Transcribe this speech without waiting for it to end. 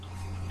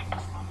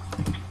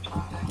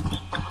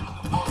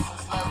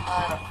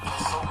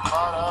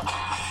caught up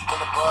in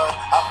the bud.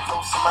 I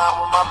float some out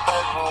with my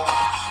bedroom.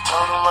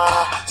 Turn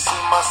around, see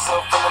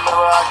myself in the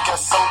mirror. I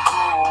guess I'm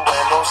cool.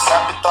 And no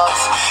sappy thoughts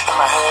in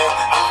my head.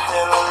 I'm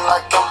feeling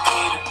like I'm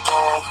Peter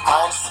Pan.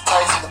 Mine's the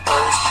tights and the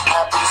birds.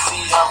 Happy to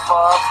see how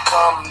far I've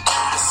come to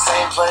the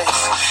same place.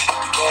 It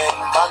began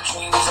my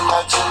dreams,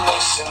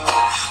 imagination,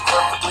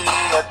 perfectly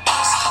at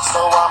peace.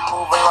 So I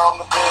move along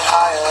a bit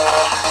higher.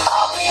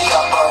 I'll be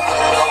up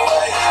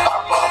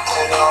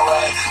and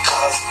away,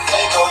 'cause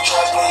they gon'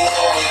 judge me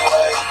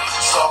anyway.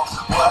 So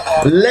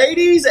whatever.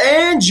 Ladies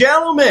and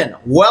gentlemen,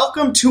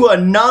 welcome to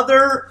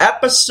another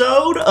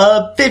episode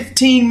of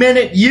 15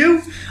 Minute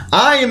You.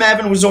 I am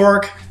Evan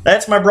Wazorek.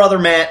 That's my brother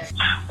Matt.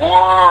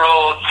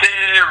 World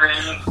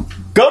Series.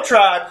 Go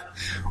Tribe.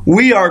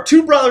 We are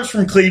two brothers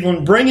from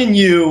Cleveland bringing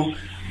you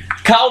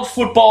college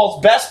football's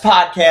best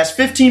podcast,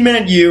 15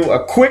 Minute You,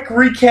 a quick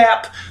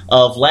recap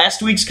of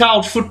last week's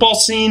college football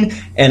scene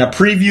and a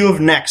preview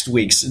of next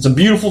week's. It's a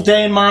beautiful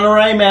day in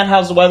Monterey. Matt,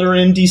 how's the weather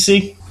in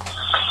D.C.?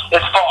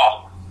 It's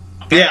fall.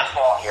 Yeah. It's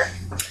fall here.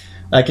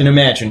 I can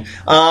imagine.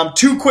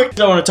 Two quick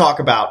I want to talk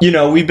about. You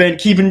know, we've been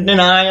keeping an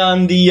eye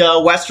on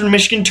the Western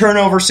Michigan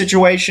turnover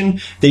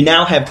situation. They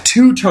now have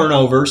 2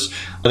 turnovers.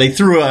 They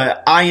threw a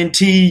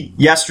INT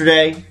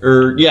yesterday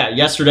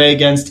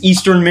against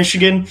Eastern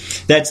Michigan.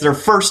 That's their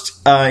first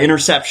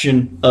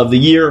interception of the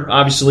year.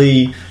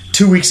 Obviously,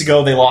 2 weeks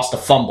ago, they lost a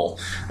fumble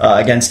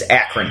against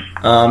Akron.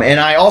 And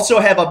I also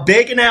have a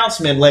big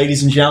announcement,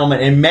 ladies and gentlemen,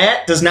 and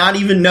Matt does not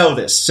even know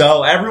this,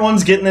 so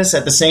everyone's getting this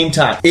at the same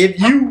time. If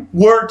you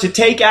were to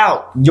take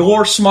out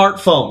your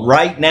smartphone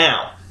right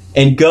now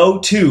and go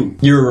to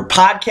your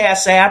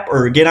podcast app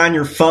or get on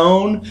your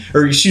phone,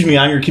 or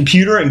on your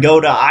computer and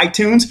go to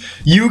iTunes,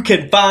 you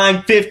can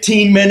find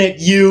 15 Minute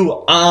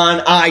You on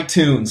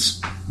iTunes.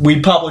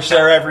 We publish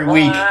there every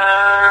week.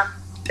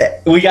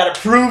 We got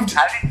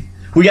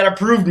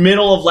approved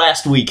middle of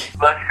last week.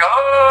 Let's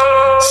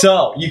go.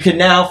 So, you can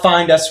now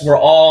find us where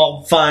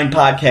all fine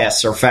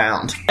podcasts are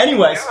found.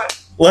 Anyways,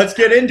 let's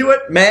get into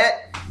it.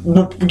 Matt,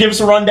 give us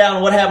a rundown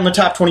of what happened in the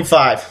top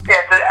 25. Yeah,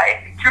 so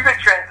two big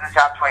trends in the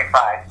top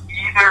 25.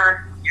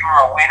 Either you were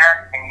a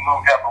winner and you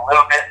moved up a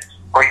little bit,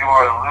 or you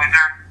were a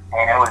loser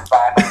and it was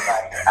bye-bye,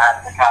 you're out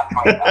of the top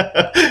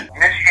 25.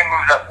 Michigan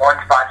moves up 1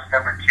 spot to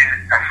number 2,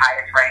 their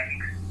highest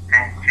rankings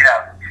since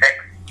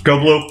 2006. Go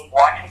Blue.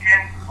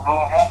 Washington,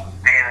 Louisville,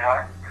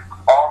 Baylor,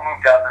 all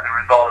moved up as a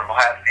result of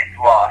Ohio State's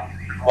loss.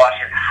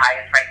 Washington's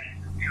highest ranking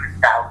since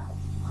 2000.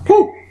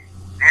 Whew.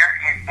 There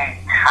is a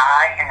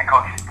tie in the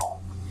coaches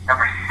poll.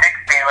 Number 6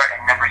 Baylor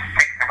and number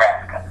 6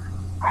 Nebraska.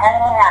 Who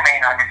will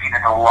remain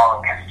undefeated the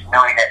longest,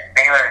 knowing that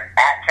Baylor is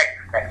at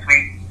Texas next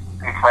week.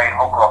 They play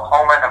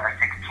Oklahoma, number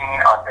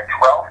 16, on the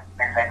 12th,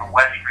 and then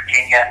West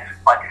Virginia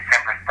on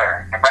December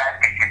 3rd.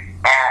 Nebraska is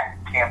at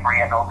Camp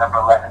Randall, number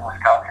 11,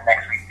 Wisconsin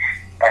next week,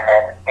 and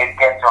then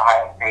against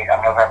Ohio State on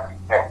November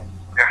 5th.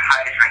 Their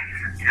highest ranking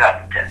since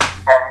 2010.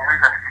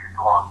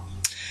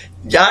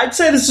 Yeah, I'd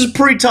say this is a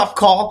pretty tough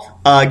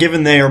call,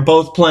 given they are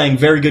both playing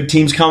very good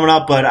teams coming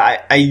up, but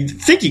I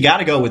think you got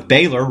to go with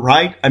Baylor,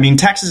 right? I mean,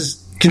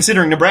 Texas,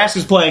 considering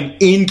Nebraska's playing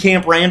in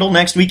Camp Randall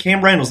next week,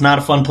 Camp Randall's not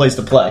a fun place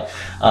to play.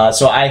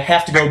 So I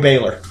have to go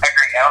Baylor. I agree.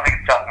 I don't think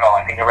it's tough at all.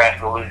 I think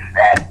Nebraska loses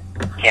at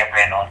Camp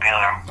Randall, and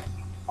Baylor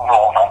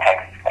rolls on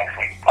Texas next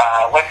week.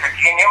 West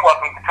Virginia,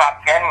 welcome to the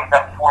top 10, was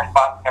up 4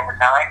 spots, number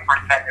 9.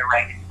 First time they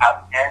ranked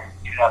top 10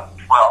 in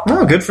 2012.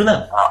 Oh, good for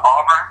them.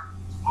 Auburn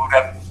moved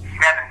up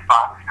 7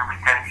 spots, number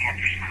 17,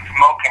 after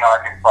smoking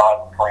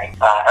Arkansas playing.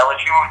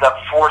 LSU moved up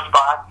 4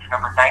 spots,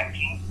 number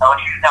 19.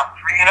 LSU is now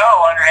 3-0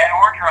 under Ed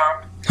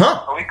Orgeron.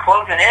 Huh. Are we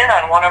closing in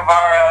on one of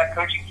our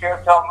coaching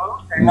carousel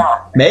moves or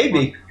not?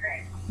 Maybe.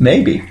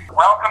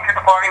 Welcome to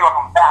the party.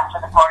 Welcome back to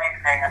the party.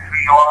 Depending on who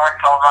you are,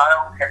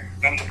 Colorado,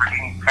 Pennsylvania,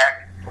 Virginia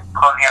Tech,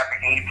 closing out the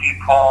AP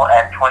poll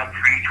at 23,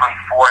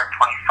 24, and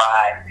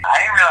 25. I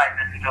didn't realize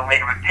this until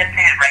later, but Penn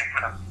State is ranked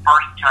for the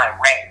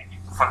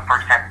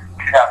first time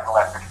since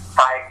 2011.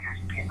 5 years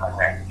being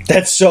unranked.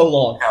 That's so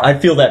long. I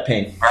feel that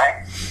pain.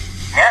 Right?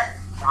 Yeah.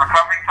 The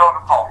recovery still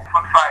the pulse.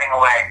 Quick fighting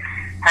away.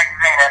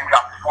 Texas A&M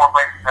dropped 4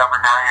 places, number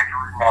 9 after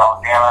losing to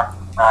Alabama.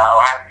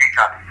 Ohio State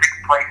dropped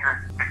 6 places.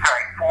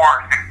 4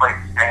 or 6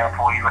 places, depending on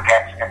who you look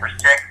at. Number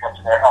 6,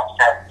 that's their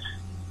upset.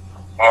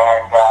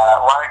 And a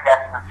lot of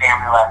deaths in the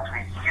family last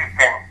week.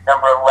 Houston,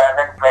 number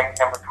 11, ranked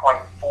number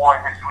 24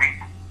 this week.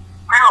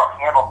 Pretty well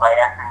handled by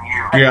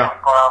SMU. Yeah.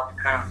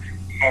 You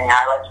see any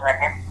highlights from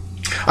that game?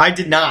 I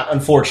did not,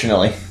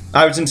 unfortunately.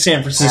 I was in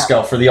San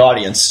Francisco for the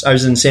audience. I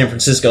was in San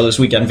Francisco this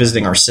weekend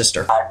visiting our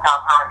sister. Tom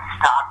Herman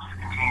stops,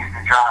 continues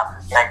to drop.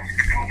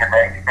 Thanksgiving and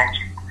the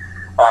extension.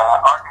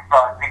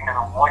 Arkansas is taken to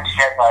the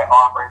woodshed by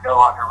Auburn, no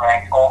longer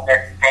ranked. Ole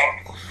Miss,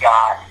 thank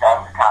God, that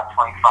was the top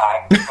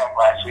 25. We talked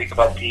last week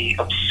about the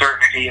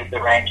absurdity of the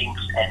rankings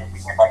and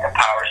being like a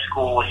power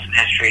school with some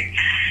history.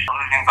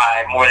 Losing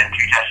by more than 2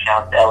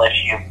 touchdowns to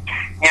LSU.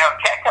 You know,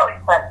 Cat Kelly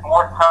spent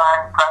more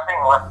time prepping,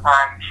 less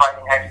time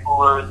fighting high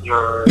schoolers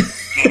or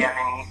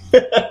DMing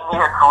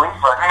Leah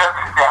Khalifa. Who knows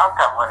what the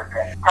outcome would have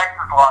been?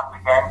 Texas lost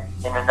again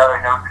in another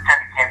note, to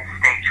Kansas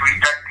State. Should we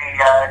start the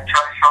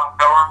Charlie Strong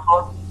Bell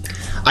report?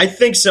 I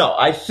think so.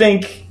 I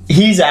think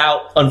he's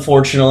out,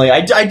 unfortunately.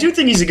 I do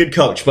think he's a good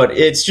coach, but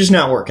it's just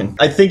not working.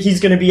 I think he's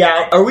going to be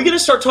out. Are we going to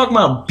start talking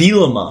about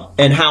Bielema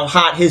and how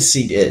hot his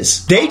seat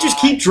is? They just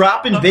keep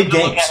dropping big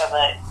games.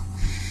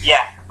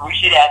 Yeah, we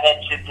should add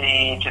that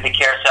to the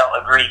carousel.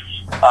 Agree.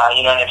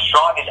 And if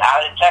Strong is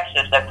out in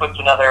Texas, that puts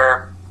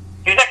another.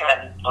 He's not going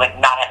to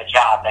not have a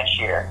job next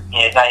year.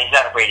 He's not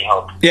a Brady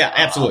Hope. Yeah,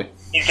 absolutely.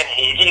 If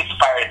he gets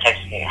fired at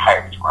Texas, he's going to get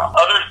hired tomorrow.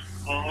 Other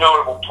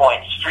notable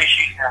points: Free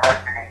Shoes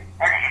University.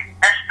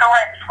 They're still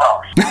at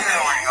 12. You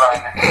know where you are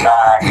in this.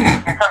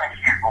 It's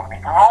unexcusable.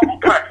 The rule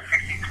put up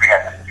 63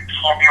 on this. You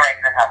can't be ranked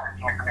in the top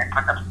 15, so they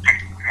put up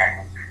 63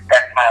 on this.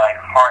 That's my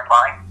hard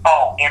line.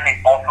 Oh, and they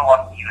also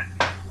lost USC.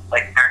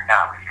 They're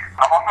not.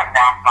 I'm also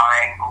not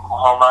buying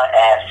Oklahoma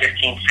at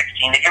 15-16.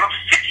 They gave up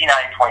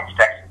 59 points to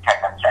Texas Tech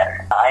on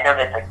Saturday. I know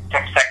that the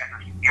Texas Tech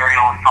has this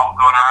aerial assault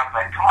going on,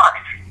 but come on.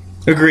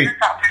 Agreed.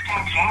 You're top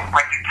 15 team.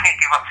 You can't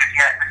give up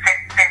 59. The same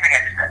thing I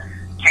just said.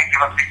 You can't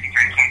give up 63.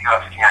 You can't give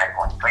up 59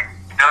 points.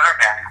 Those are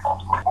basketball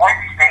scores.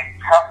 Boise State,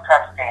 tough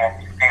stand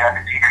to stay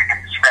undefeated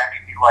against the scrappy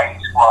BYU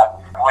squad.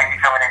 Boise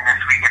coming in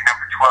this week at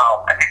number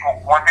 12. I think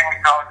one thing we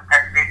saw with the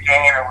Penn State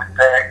game and with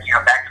the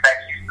back-to-back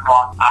Houston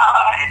loss,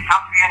 it's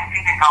tough to be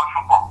undefeated in college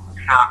football.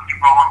 So keep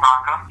rolling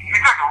Broncos. You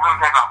talked a little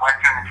bit about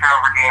Western, the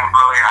turnover game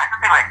earlier. I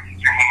thought they let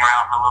Eastern hang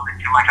around for a little bit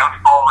too much. I was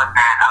following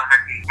that. I was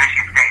at the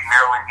Michigan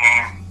State-Maryland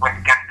game when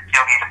it got to the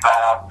tailgate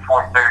about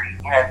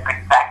 4:30. It's been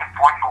back and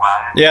forth a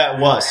while. Yeah,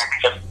 it was. I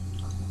think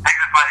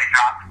that's why they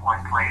dropped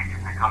one place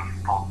in the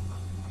coach's poll.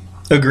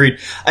 Agreed.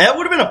 That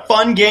would have been a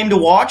fun game to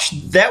watch.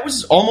 That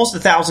was almost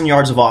 1,000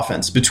 yards of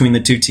offense between the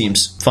two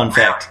teams. Fun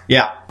fact.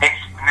 Yeah. It's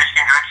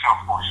Michigan directional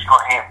force. Go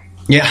ahead.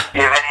 Yeah. Do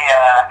you have any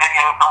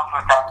other thoughts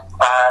with top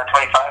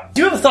 25?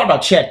 Do you have a thought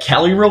about Chad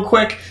Kelly real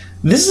quick?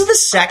 This is the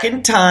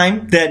second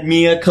time that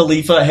Mia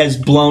Khalifa has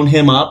blown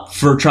him up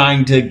for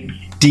trying to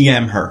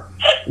DM her.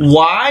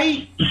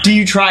 Why do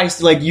you try,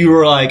 you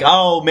were like,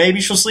 oh,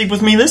 maybe she'll sleep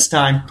with me this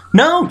time?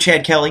 No,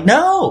 Chad Kelly,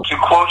 no. To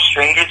quote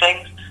Stranger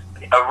Things,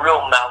 a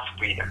real mouth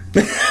breather.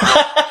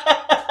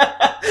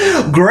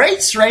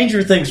 Great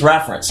Stranger Things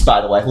reference,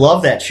 by the way.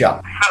 Love that show. So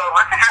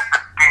let's address the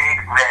big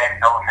red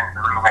elephant in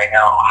the room right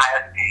now.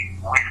 Ohio State,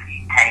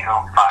 Whiskey,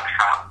 Tango,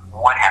 Foxtrot.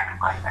 What happened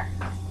last night?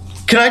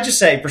 Can I just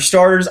say, for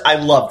starters, I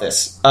love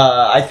this.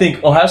 I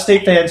think Ohio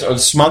State fans are the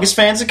smuggest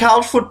fans of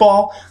college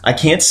football. I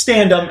can't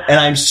stand them, and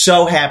I'm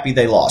so happy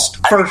they lost.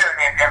 I think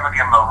they're never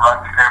give them a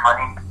run for their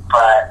money,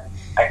 but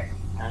I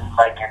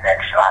might give that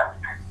shot.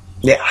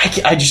 Yeah,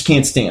 I just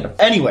can't stand them.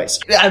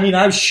 Anyways, I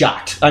was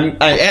shocked.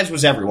 As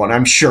was everyone,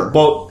 I'm sure.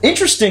 Well,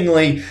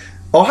 interestingly,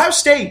 Ohio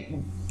State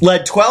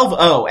led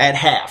 12-0 at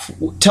half.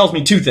 Tells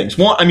me two things.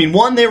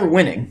 One, they were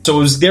winning, so it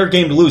was their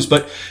game to lose,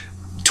 but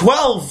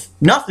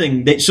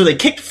 12-0. So they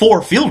kicked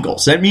 4 field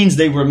goals. That means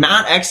they were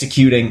not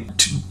executing,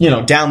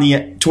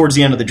 towards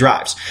the end of the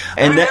drives.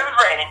 And it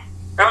was raining.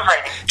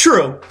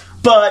 True,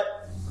 but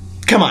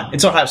come on,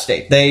 it's Ohio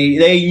State.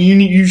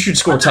 You should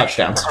score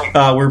touchdowns.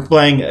 We're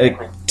playing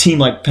a team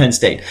like Penn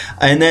State.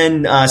 And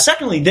then,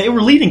 secondly, they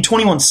were leading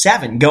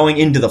 21-7 going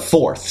into the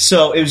fourth.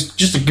 So it was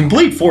just a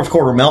complete fourth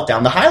quarter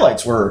meltdown. The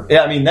highlights were,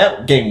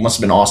 that game must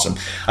have been awesome.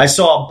 I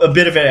saw a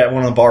bit of it at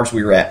one of the bars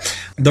we were at.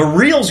 The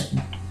reels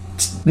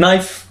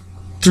knife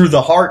through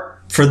the heart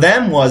for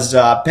them was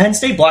Penn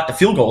State blocked a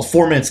field goal with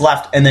 4 minutes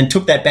left and then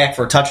took that back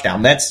for a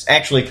touchdown. That's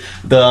actually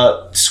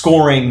the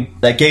scoring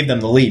that gave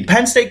them the lead.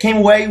 Penn State came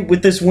away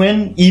with this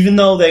win even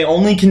though they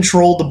only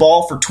controlled the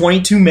ball for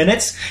 22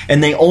 minutes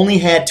and they only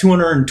had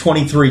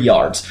 223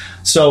 yards.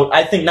 So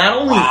I think not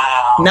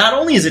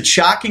only is it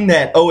shocking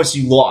that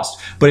OSU lost,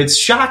 but it's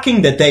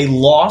shocking that they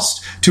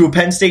lost to a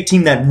Penn State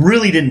team that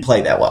really didn't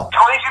play that well.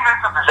 22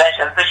 minutes of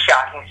possession is a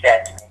shocking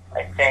stat to me.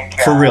 I think.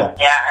 For real.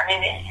 Yeah,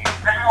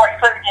 this is why you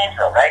play the game,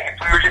 though, right? If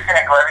we were just going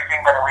to go everything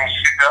by the way it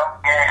should go,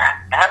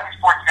 how many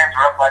sports fans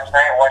were up last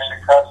night and watched the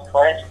crowds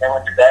play, and then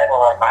went to bed and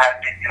were like, I have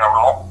to get a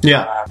roll?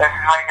 Yeah. This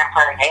is why you're going to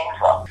play the game,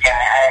 though.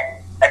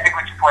 Yeah, I think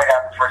what you pointed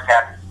out in the first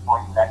half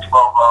was that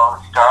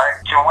 12-0 start.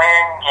 To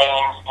win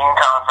games in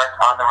conference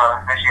on the road,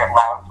 especially at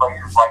loud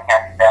places like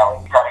Happy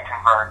Valley, you got to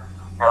convert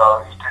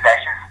those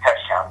possessions to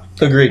touchdowns.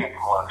 Agreed.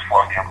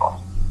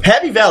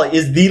 Happy Valley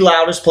is the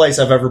loudest place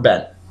I've ever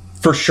been.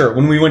 For sure.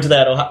 When we went to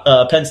that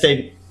Penn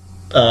State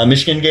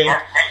Michigan game,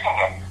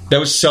 that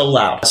was so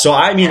loud. So,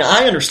 I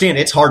understand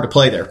it's hard to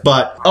play there.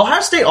 But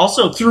Ohio State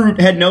also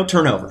had no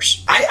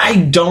turnovers.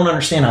 I don't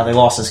understand how they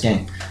lost this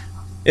game.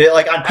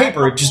 On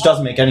paper, it just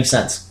doesn't make any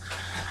sense.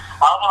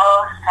 On the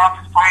road,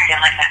 conference play,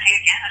 and I think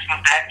again, this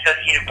goes back to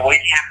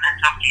Boise having that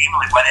tough game,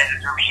 why they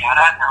deserve a shout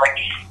out. And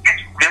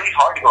it's really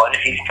hard to go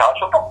undefeated in college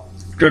football.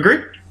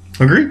 Agreed.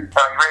 Are you ready to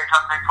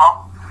talk Big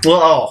 12?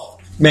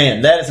 Well,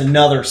 man, that is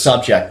another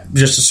subject,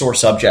 just a sore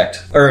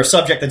subject, or a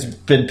subject that's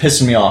been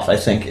pissing me off, I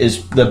think,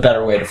 is the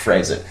better way to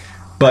phrase it.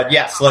 But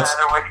yes, let's...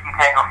 Another Whiskey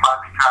Tango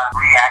Foxtrot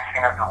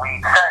reaction of the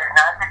week.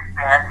 Not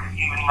expense,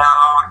 even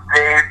though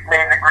they made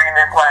an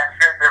agreement last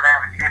year, they're going to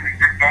have a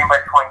championship game by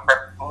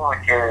 2017,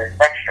 which is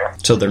next year.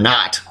 So they're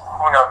not.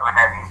 Who knows what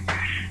that means.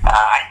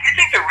 I do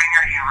think the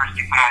Ringer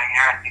University put out an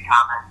interesting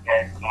comment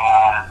that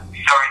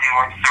sorry they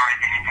weren't sorry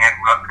they didn't add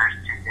Rutgers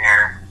to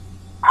their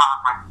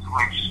conference,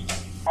 which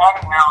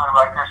adding Maryland and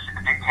Rutgers to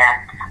the Big Ten.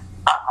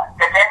 At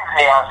the end of the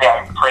day, honestly,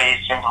 I praise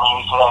Jim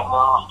Delaney for that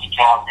move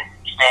because it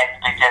expands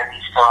the Big Ten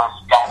East Coast,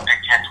 got a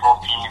Big Ten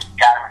 12 team,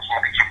 got him a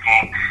championship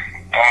game.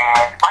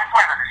 And my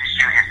point of this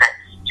issue is that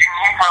you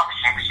need to have a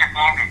championship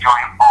game to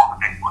join all the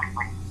big boys.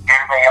 Like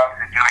everybody else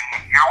is doing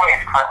it. Your way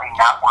is currently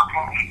not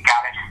working. You've got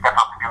to just step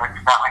up and do it.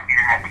 It's not like you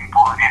didn't have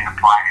people who didn't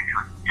apply to do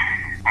it.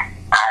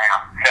 I don't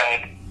know. So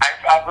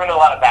I've read a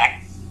lot of back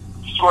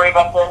story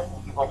about this.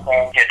 People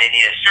saying they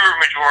need a super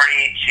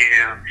majority to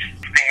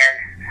expand.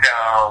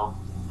 So,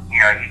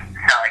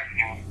 it's not like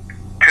you can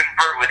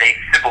convert with a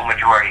simple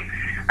majority.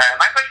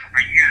 My question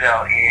for you,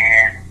 though,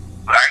 is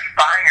are you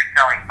buying or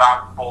selling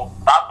Bob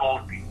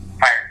Bowlesby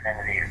fired at the end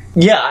of the year?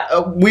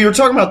 Yeah, we were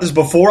talking about this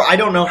before. I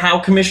don't know how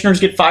commissioners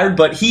get fired,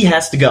 but he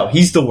has to go.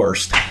 He's the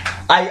worst.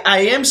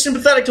 I am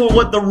sympathetic to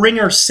what the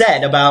Ringer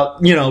said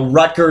about,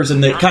 Rutgers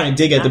and the kind of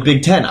dig at the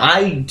Big Ten.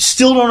 I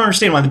still don't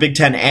understand why the Big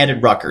Ten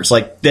added Rutgers.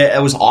 Like,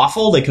 that was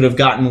awful. They could have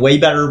gotten way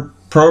better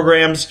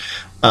programs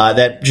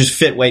that just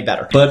fit way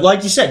better. But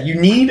like you said,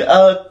 you need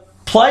a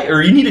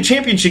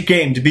championship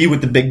game to be with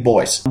the big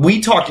boys.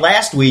 We talked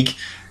last week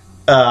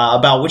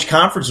about which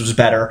conference was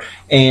better,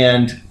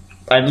 and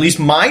at least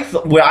I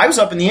was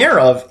up in the air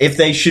of if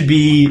they should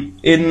be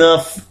in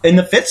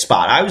the fifth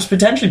spot. I was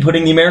potentially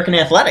putting the American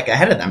Athletic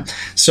ahead of them.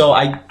 So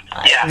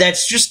that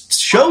just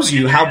shows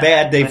you how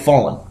bad they've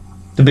fallen.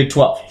 The Big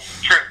 12.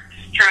 True.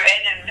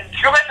 And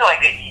to go back to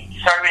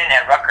sorry we didn't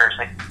have Rutgers.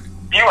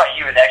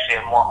 BYU is actually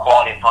a more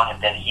quality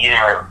opponent than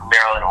either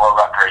Maryland or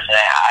Rutgers, and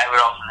I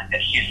would also think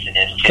that Houston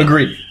is too.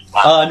 Agreed.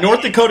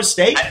 North Dakota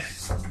State.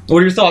 What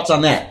are your thoughts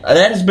on that?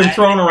 That has been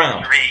thrown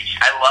around. Reach.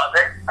 I love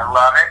it.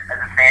 As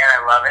a fan,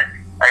 I love it.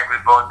 Like we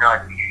both know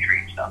it's a huge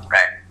reach, though,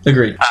 right?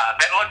 Agreed.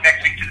 Better look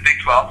next week to the Big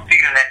 12.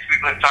 Speaking of next week,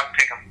 let's talk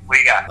Pick'em. What do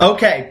you got?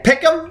 Okay,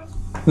 Pick'em.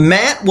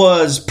 Matt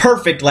was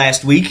perfect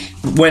last week.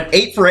 Went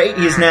 8 for 8.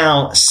 He is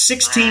now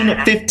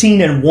 16,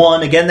 15, and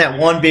 1. Again, that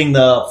one being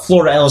the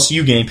Florida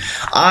LSU game.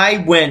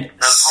 I went...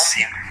 Those home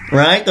games.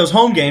 Right? Those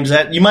home games.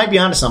 That you might be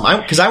onto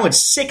something. Because I went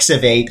 6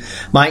 of 8.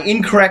 My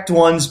incorrect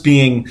ones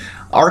being...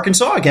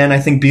 Arkansas, again, I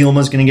think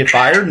Bielema's going to get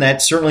fired, and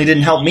that certainly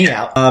didn't help me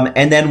out.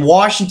 And then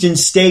Washington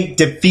State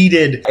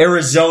defeated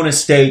Arizona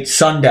State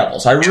Sun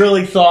Devils. I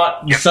really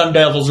thought the Sun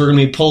Devils were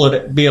going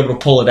to be able to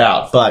pull it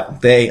out,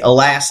 but they,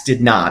 alas, did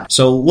not.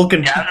 So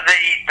looking... Down to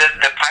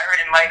the Pirate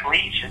and Mike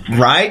Leach.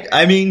 Right?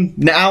 I mean,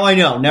 now I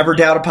know. Never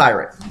doubt a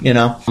Pirate,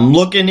 I'm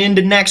looking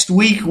into next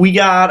week. We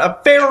got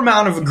a fair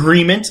amount of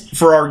agreement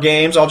for our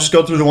games. I'll just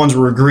go through the ones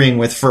we're agreeing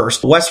with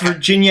first. West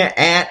Virginia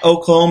at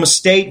Oklahoma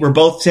State. We're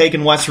both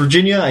taking West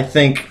Virginia. I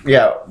think,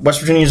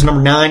 West Virginia is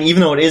number 9,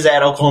 even though it is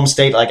at Oklahoma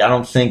State. I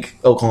don't think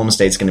Oklahoma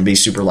State's going to be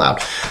super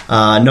loud.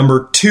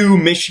 Number 2,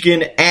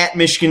 Michigan at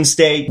Michigan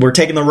State. We're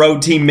taking the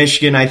road team,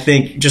 Michigan. I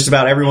think just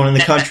about everyone in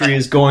the country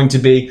is going to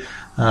be.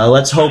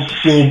 Let's hope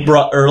Big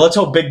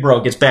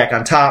Bro gets back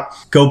on top.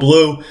 Go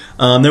blue.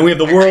 Then we have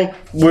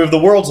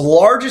the world's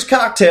largest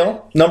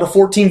cocktail. Number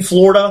 14,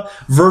 Florida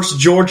versus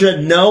Georgia.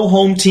 No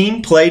home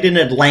team played in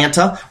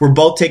Atlanta. We're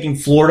both taking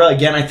Florida.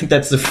 Again, I think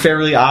that's the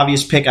fairly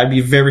obvious pick. I'd be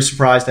very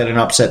surprised at an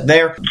upset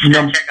there. Check on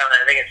that.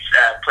 I think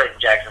it's played in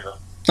Jacksonville.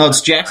 Oh,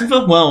 it's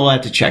Jacksonville? Well, we'll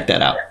have to check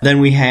that out.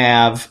 Then we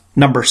have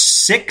number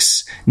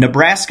 6,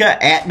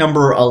 Nebraska at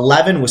number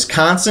 11,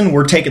 Wisconsin.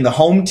 We're taking the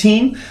home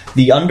team,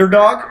 the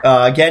underdog.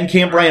 Again,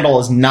 Camp Randall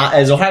is not,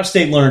 as Ohio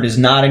State learned, is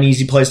not an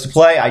easy place to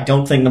play. I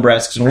don't think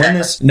Nebraska's going to win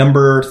this.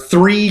 Number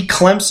 3,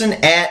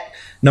 Clemson at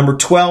number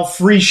 12,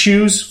 Free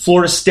Shoes,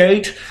 Florida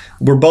State.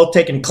 We're both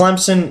taking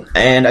Clemson,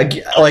 and out of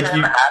the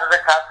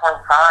top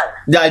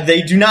 25.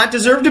 They do not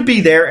deserve to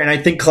be there, and I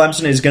think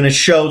Clemson is going to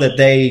show that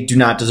they do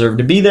not deserve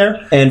to be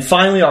there. And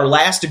finally, our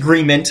last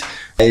agreement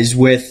is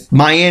with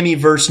Miami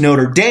versus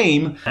Notre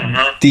Dame,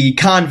 the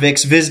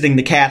Convicts visiting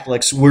the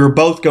Catholics. We're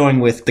both going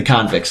with the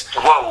Convicts.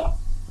 Whoa.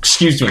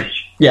 Excuse me.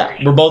 Yeah,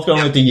 we're both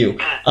going with the U.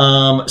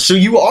 So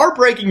you are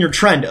breaking your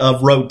trend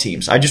of road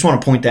teams. I just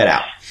want to point that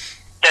out.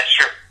 That's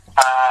true.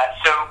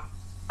 So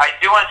I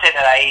do want to say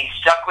that I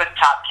stuck with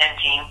top 10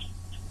 teams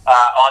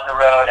on the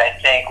road. I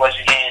think West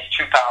Virginia is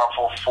too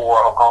powerful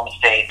for Oklahoma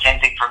State. Same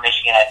thing for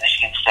Michigan at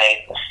Michigan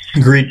State.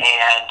 Agreed.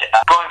 And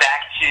going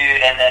back to,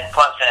 and then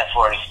Clemson at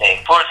Florida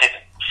State. Florida State's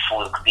a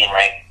fluke being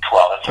ranked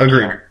 12. That's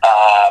agreed.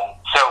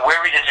 So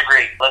where we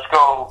disagree, let's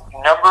go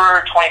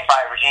number 25,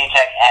 Virginia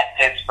Tech at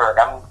Pittsburgh.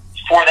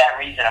 For that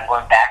reason, I'm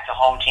going back to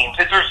home team.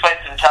 Pittsburgh's played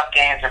some tough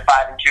games. They're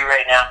 5-2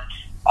 right now.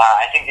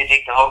 I think they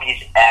take the Hokies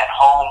at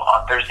home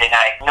on Thursday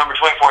night. Number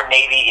 24,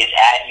 Navy, is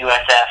at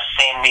USF.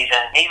 Same reason.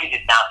 Navy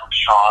did not look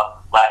strong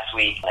last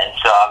week, and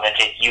so I'm going to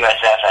take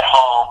USF at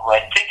home, who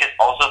I think is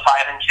also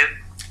 5-2.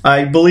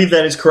 I believe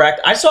that is correct.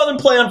 I saw them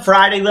play on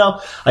Friday,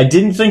 though. I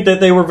didn't think that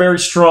they were very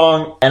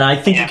strong, and I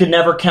think you could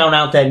never count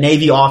out that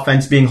Navy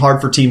offense being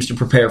hard for teams to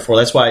prepare for.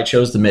 That's why I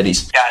chose the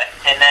Middies. Got it.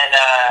 And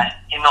then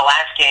in the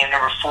last game,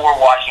 number 4,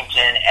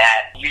 Washington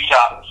at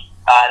Utah.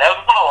 That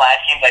was one of the last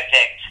games I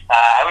picked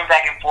I went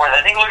back and forth.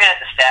 I think looking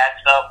at the stats,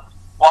 though,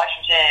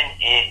 Washington,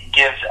 it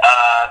gives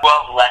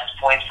 12 less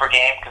points per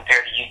game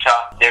compared to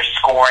Utah. They're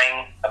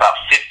scoring about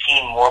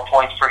 15 more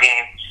points per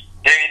game.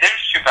 They're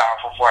just too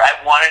powerful for it.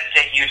 I wanted to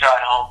take Utah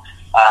at home.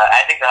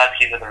 I think the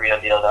Huskies are the real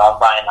deal, though. I'm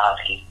buying the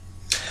Huskies.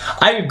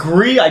 I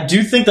agree. I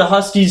do think the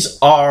Huskies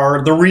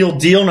are the real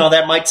deal. Now,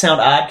 that might sound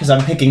odd because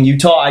I'm picking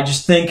Utah. I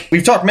just think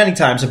we've talked many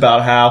times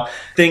about how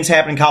things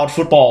happen in college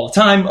football all the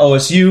time.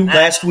 OSU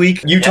last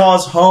week.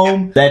 Utah's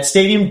home. That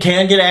stadium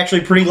can get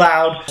actually pretty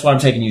loud. That's why I'm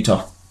taking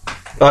Utah.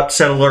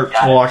 Upset alert,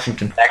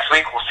 Washington. Next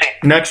week, we'll see.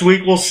 Next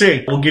week, we'll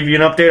see. We'll give you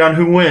an update on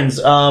who wins.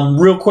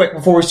 Real quick,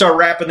 before we start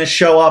wrapping this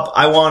show up,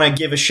 I want to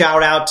give a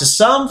shout out to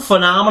some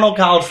phenomenal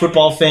college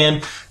football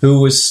fan who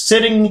was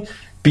standing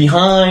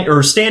behind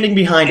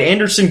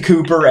Anderson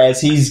Cooper as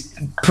he's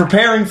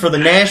preparing for the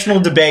national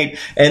debate,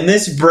 and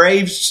this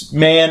brave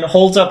man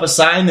holds up a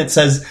sign that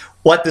says,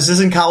 "What? This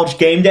isn't college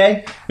game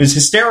day?" It was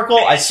hysterical.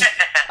 I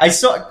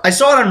saw it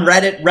on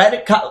Reddit.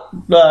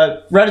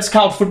 Reddit's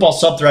college football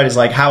subthread is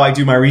like how I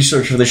do my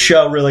research for the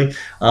show. Really,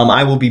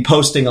 I will be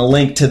posting a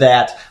link to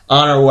that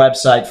on our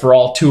website for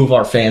all two of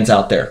our fans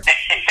out there.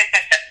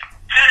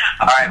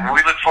 All right, well,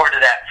 we look forward to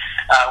that.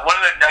 One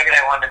other nugget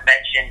I wanted to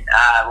mention: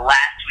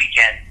 last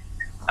weekend,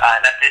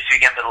 not this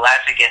weekend, but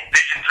last weekend,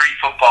 Division III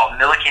football,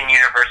 Millikan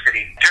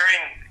University.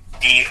 During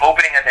the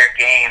opening of their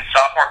game,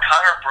 sophomore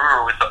Connor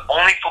Brewer was the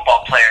only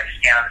football player to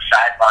stand on the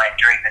sideline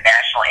during the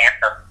national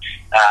anthem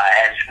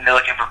as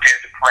Millikan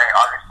prepared to play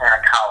Augustana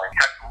College.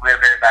 Talked a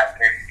little bit about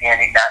their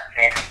standing, not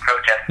standing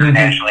protest for the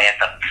national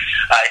anthem.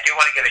 I do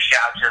want to give a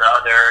shout out to the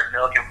other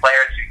Millikan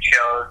players who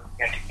chose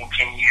to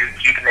continue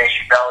keeping the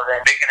issue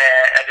relevant, making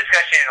a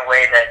discussion in a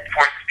way that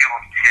forces people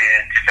to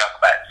talk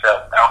about it. So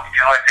I don't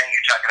feel like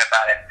you're talking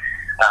about it.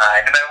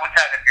 No matter what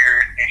type of your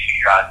issue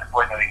you're on, it's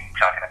important that we keep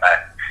talking about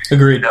it.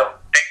 Agreed. So,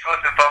 thanks for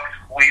listening, folks.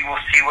 We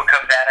will see what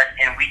comes at us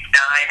in Week 9.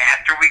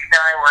 After Week 9,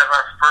 we'll have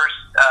our first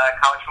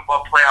college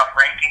football playoff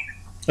ranking.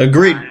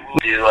 Agreed.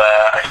 We'll do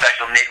a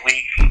special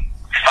midweek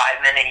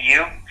 5-minute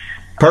U.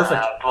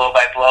 Perfect. Blow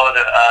by blow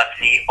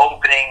the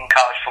opening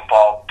college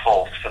football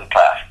polls for the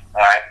playoff.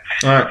 All right.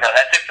 So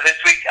that's it for this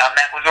week. I'm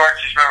Matt Wazork.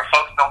 Just remember,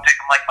 folks, don't pick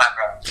them like my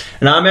brother.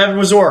 And I'm Evan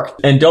Wazork.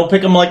 And don't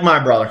pick them like my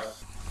brother.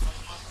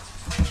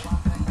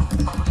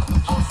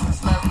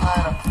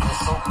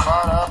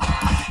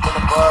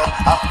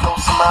 I float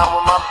around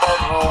with my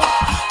bedroom.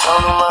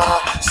 Turn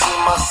around, see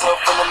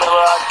myself in the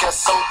mirror. I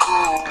guess I'm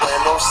cool.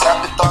 And no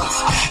sappy thoughts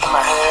in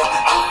my head.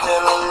 I'm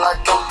feeling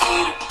like I'm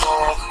Peter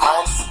Pan.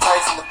 Mind's so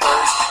tight in the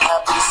birds.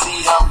 Happy to see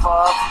how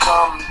far I've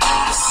come to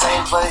the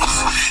same place.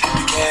 It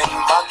began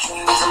in my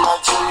dreams,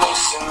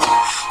 imagination.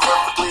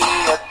 Perfectly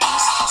at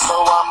peace. So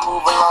I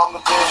move along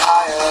a bit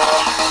higher.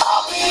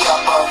 I'll be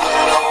up a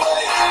bit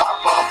away.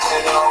 Up a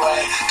bit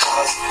away.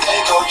 Cause they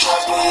gon'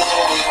 judge me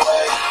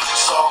anyway.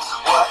 So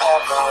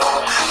whatever,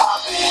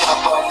 I'll be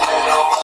up on